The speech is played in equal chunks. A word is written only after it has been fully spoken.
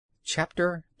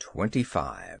Chapter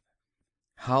 25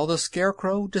 How the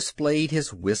Scarecrow Displayed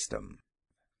His Wisdom.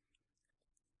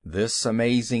 This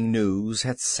amazing news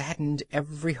had saddened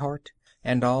every heart,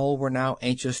 and all were now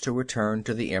anxious to return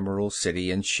to the Emerald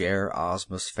City and share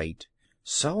Ozma's fate.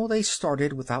 So they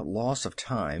started without loss of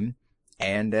time,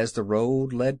 and as the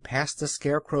road led past the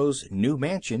Scarecrow's new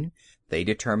mansion, they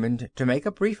determined to make a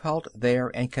brief halt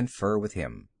there and confer with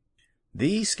him.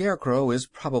 "The Scarecrow is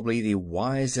probably the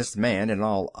wisest man in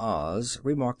all Oz,"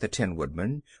 remarked the Tin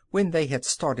Woodman, when they had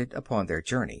started upon their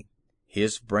journey.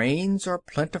 "His brains are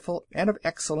plentiful and of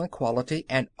excellent quality,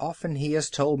 and often he has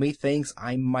told me things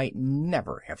I might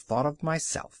never have thought of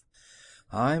myself.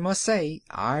 I must say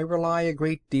I rely a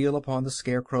great deal upon the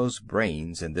Scarecrow's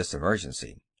brains in this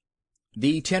emergency."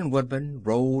 The Tin Woodman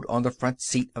rode on the front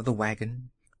seat of the wagon,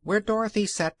 where Dorothy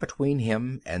sat between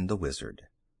him and the Wizard.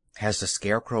 "Has the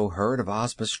Scarecrow heard of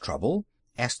Ozma's trouble?"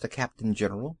 asked the Captain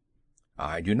General.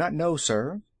 "I do not know,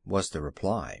 sir," was the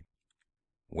reply.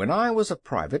 "When I was a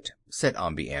private," said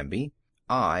Omby Amby,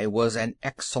 "I was an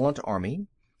excellent army,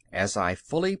 as I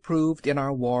fully proved in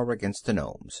our war against the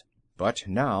Nomes. But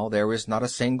now there is not a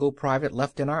single private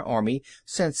left in our army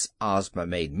since Ozma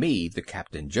made me the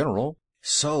Captain General,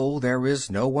 so there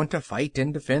is no one to fight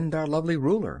and defend our lovely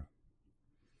ruler."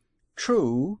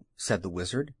 "True," said the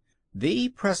Wizard. "The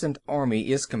present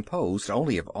army is composed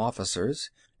only of officers,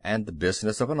 and the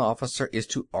business of an officer is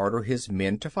to order his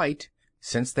men to fight.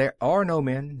 Since there are no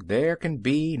men, there can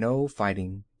be no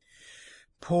fighting."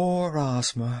 "Poor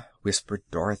Ozma," whispered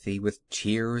Dorothy, with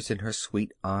tears in her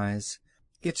sweet eyes.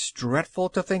 "It's dreadful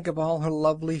to think of all her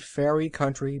lovely fairy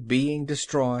country being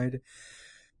destroyed.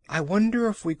 I wonder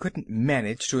if we couldn't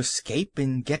manage to escape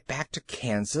and get back to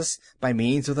Kansas by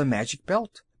means of the magic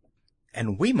belt.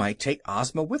 And we might take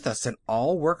Ozma with us, and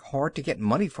all work hard to get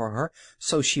money for her,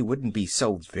 so she wouldn't be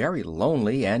so very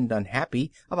lonely and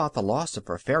unhappy about the loss of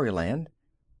her fairyland."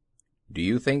 "Do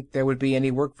you think there would be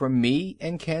any work for me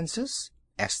in Kansas?"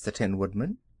 asked the Tin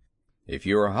Woodman. "If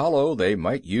you're hollow, they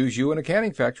might use you in a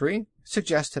canning factory,"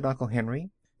 suggested Uncle Henry.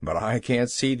 "But I can't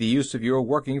see the use of your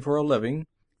working for a living.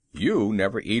 You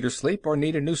never eat or sleep or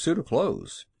need a new suit of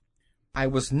clothes." "I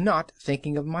was not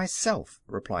thinking of myself,"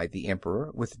 replied the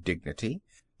Emperor, with dignity.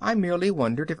 "I merely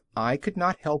wondered if I could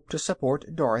not help to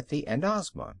support Dorothy and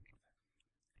Ozma."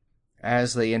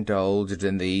 As they indulged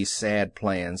in these sad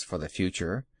plans for the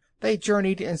future, they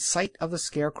journeyed in sight of the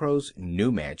Scarecrow's new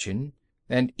mansion,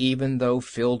 and even though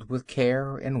filled with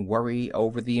care and worry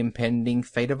over the impending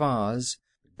fate of Oz,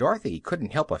 Dorothy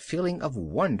couldn't help a feeling of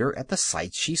wonder at the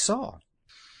sights she saw.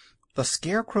 The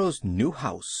Scarecrow's new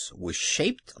house was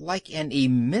shaped like an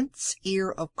immense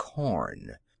ear of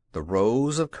corn. The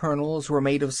rows of kernels were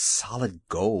made of solid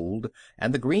gold,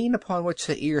 and the green upon which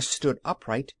the ear stood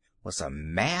upright was a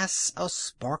mass of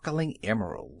sparkling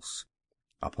emeralds.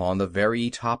 Upon the very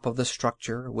top of the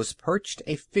structure was perched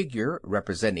a figure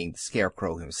representing the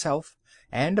Scarecrow himself,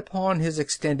 and upon his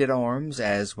extended arms,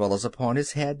 as well as upon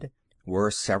his head,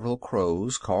 were several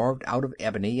crows carved out of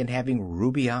ebony and having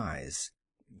ruby eyes.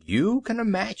 You can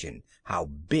imagine how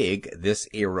big this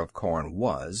ear of corn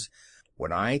was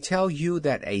when I tell you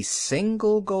that a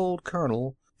single gold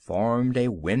kernel formed a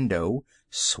window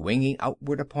swinging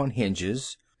outward upon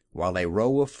hinges, while a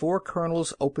row of 4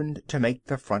 kernels opened to make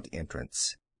the front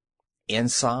entrance.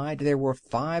 Inside there were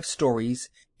 5 stories,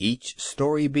 each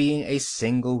story being a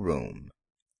single room.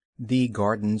 The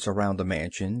gardens around the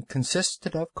mansion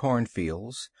consisted of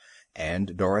cornfields,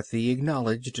 and Dorothy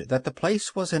acknowledged that the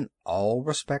place was in all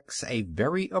respects a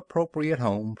very appropriate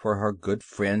home for her good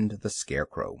friend the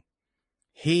Scarecrow.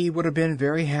 "He would have been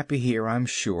very happy here, I'm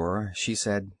sure," she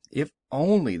said, "if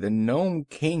only the Nome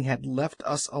King had left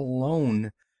us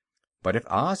alone. But if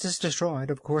Oz is destroyed,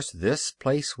 of course this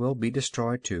place will be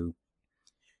destroyed too."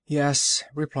 "Yes,"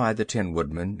 replied the Tin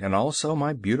Woodman, "and also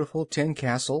my beautiful tin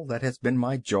castle that has been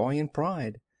my joy and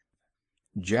pride."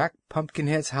 "Jack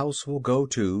Pumpkinhead's house will go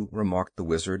too," remarked the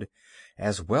Wizard,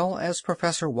 "as well as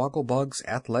Professor Wogglebug's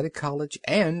Athletic College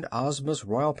and Ozma's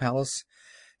Royal Palace,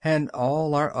 and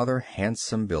all our other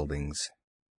handsome buildings."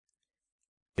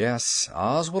 "Yes,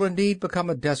 Oz will indeed become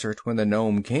a desert when the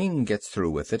Nome King gets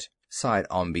through with it," sighed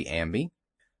Omby Amby.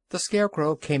 The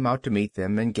Scarecrow came out to meet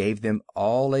them and gave them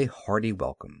all a hearty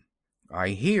welcome. "I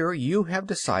hear you have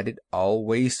decided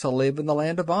always to live in the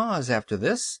Land of Oz after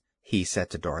this," he said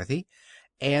to Dorothy,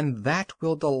 "and that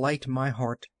will delight my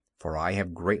heart, for I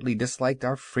have greatly disliked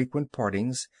our frequent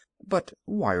partings. But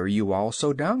why are you all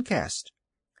so downcast?"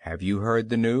 "Have you heard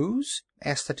the news?"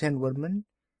 asked the Tin Woodman.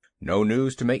 "No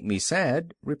news to make me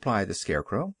sad," replied the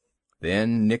Scarecrow.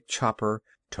 Then Nick Chopper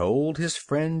told his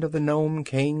friend of the Nome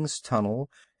King's tunnel,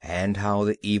 and how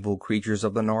the evil creatures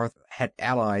of the North had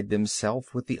allied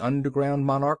themselves with the underground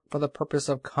monarch for the purpose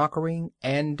of conquering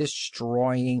and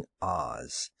destroying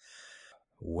Oz.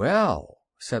 "Well,"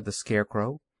 said the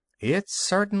Scarecrow, "it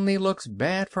certainly looks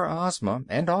bad for Ozma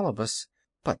and all of us,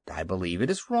 but I believe it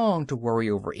is wrong to worry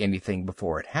over anything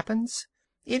before it happens.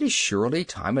 It is surely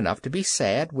time enough to be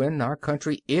sad when our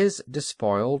country is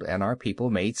despoiled and our people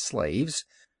made slaves,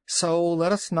 so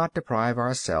let us not deprive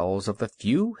ourselves of the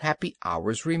few happy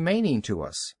hours remaining to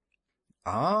us."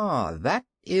 "Ah, that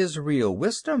is real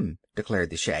wisdom," declared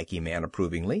the Shaggy Man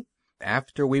approvingly.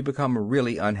 "After we become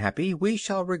really unhappy, we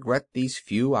shall regret these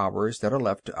few hours that are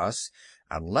left to us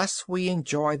unless we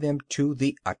enjoy them to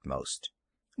the utmost."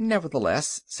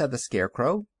 "Nevertheless," said the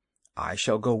Scarecrow, "I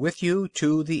shall go with you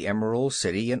to the Emerald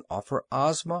City and offer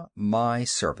Ozma my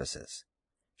services."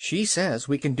 "She says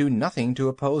we can do nothing to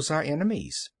oppose our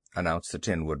enemies," announced the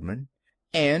Tin Woodman.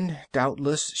 "And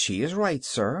doubtless she is right,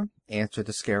 sir," answered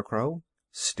the Scarecrow.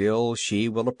 "Still, she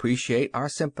will appreciate our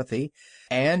sympathy,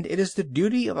 and it is the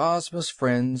duty of Ozma's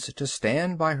friends to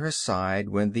stand by her side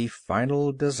when the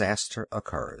final disaster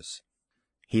occurs."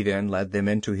 He then led them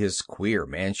into his queer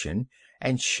mansion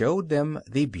and showed them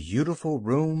the beautiful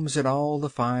rooms in all the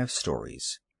 5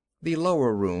 stories. The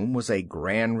lower room was a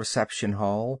grand reception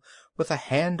hall with a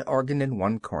hand organ in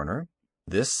one corner.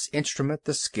 This instrument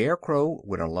the Scarecrow,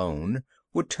 when alone,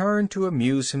 would turn to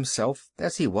amuse himself,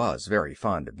 as he was very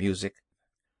fond of music.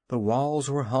 The walls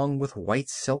were hung with white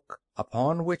silk,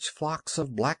 upon which flocks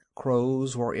of black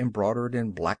crows were embroidered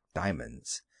in black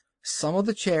diamonds. Some of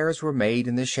the chairs were made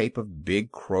in the shape of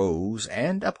big crows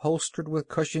and upholstered with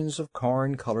cushions of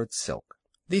corn-colored silk.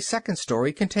 The second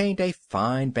story contained a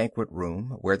fine banquet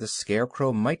room where the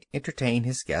Scarecrow might entertain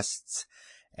his guests,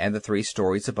 and the 3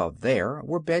 stories above there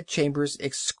were bedchambers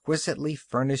exquisitely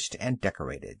furnished and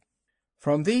decorated.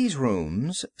 "From these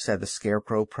rooms," said the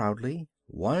Scarecrow proudly,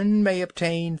 "one may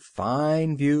obtain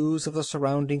fine views of the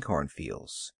surrounding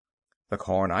cornfields. The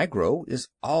corn I grow is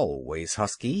always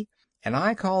husky, and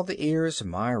I call the ears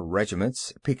my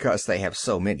regiments because they have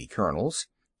so many kernels.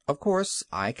 Of course,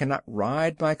 I cannot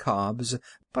ride my cobs,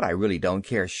 but I really don't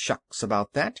care shucks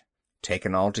about that.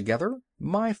 Taken altogether,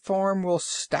 my farm will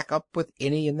stack up with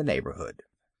any in the neighborhood."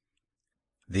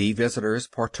 The visitors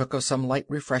partook of some light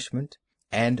refreshment,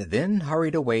 and then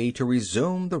hurried away to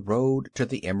resume the road to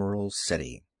the Emerald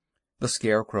City. The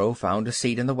Scarecrow found a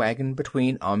seat in the wagon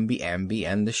between Omby Amby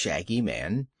and the Shaggy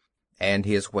Man, and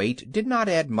his weight did not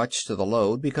add much to the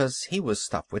load because he was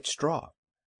stuffed with straw.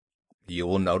 "You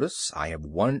will notice I have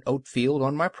 1 oat field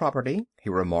on my property," he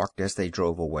remarked as they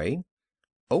drove away.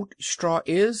 "Oat straw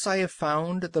is, I have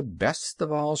found, the best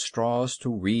of all straws to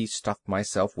restuff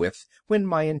myself with when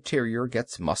my interior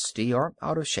gets musty or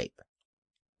out of shape."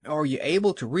 "Are you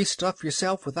able to restuff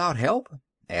yourself without help?"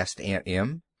 asked Aunt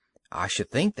Em. "I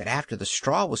should think that after the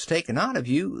straw was taken out of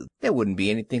you there wouldn't be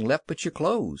anything left but your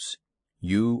clothes."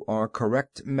 "You are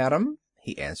correct, madam,"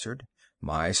 he answered.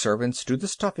 "My servants do the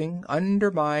stuffing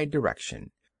under my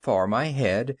direction. For my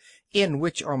head, in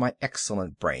which are my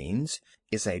excellent brains,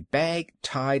 is a bag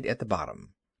tied at the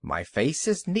bottom. My face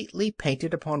is neatly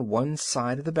painted upon one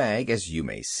side of the bag, as you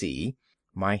may see.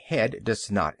 My head does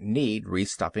not need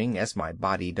restuffing as my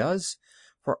body does,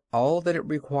 for all that it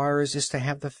requires is to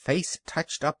have the face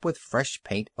touched up with fresh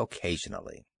paint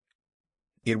occasionally."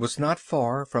 It was not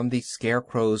far from the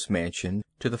Scarecrow's mansion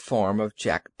to the farm of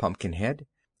Jack Pumpkinhead,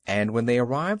 and when they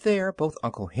arrived there both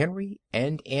Uncle Henry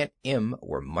and Aunt Em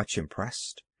were much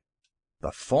impressed.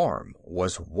 The farm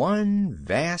was one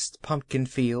vast pumpkin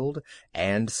field,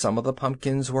 and some of the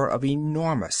pumpkins were of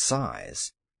enormous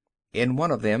size. In one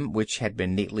of them, which had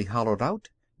been neatly hollowed out,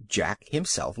 Jack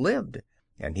himself lived,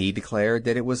 and he declared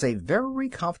that it was a very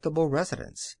comfortable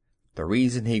residence. The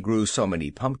reason he grew so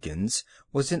many pumpkins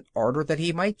was in order that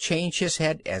he might change his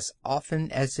head as often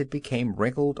as it became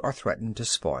wrinkled or threatened to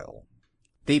spoil.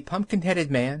 The pumpkin-headed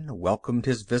man welcomed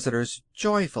his visitors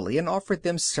joyfully and offered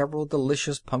them several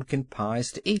delicious pumpkin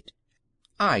pies to eat.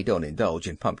 "I don't indulge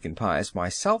in pumpkin pies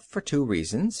myself for 2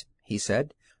 reasons," he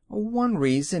said. "One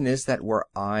reason is that were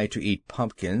I to eat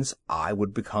pumpkins I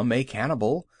would become a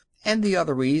cannibal, and the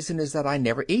other reason is that I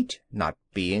never eat, not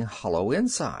being hollow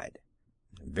inside."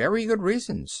 "Very good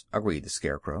reasons," agreed the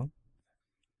Scarecrow.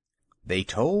 They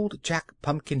told Jack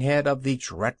Pumpkinhead of the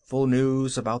dreadful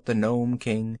news about the Nome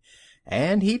King,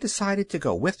 and he decided to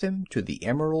go with them to the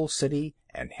Emerald City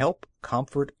and help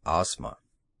comfort Ozma.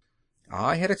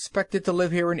 "I had expected to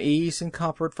live here in ease and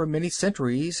comfort for many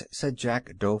centuries," said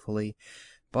Jack dolefully,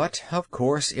 "but, of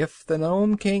course, if the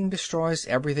Nome King destroys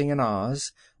everything in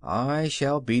Oz, I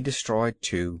shall be destroyed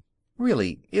too.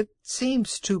 Really, it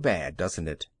seems too bad, doesn't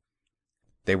it?"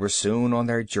 They were soon on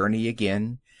their journey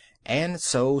again, and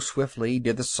so swiftly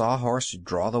did the Sawhorse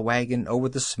draw the wagon over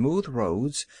the smooth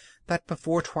roads that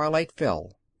before twilight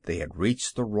fell they had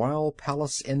reached the royal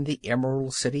palace in the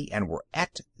Emerald City and were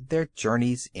at their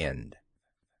journey's end.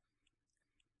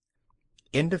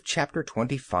 Chapter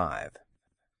 26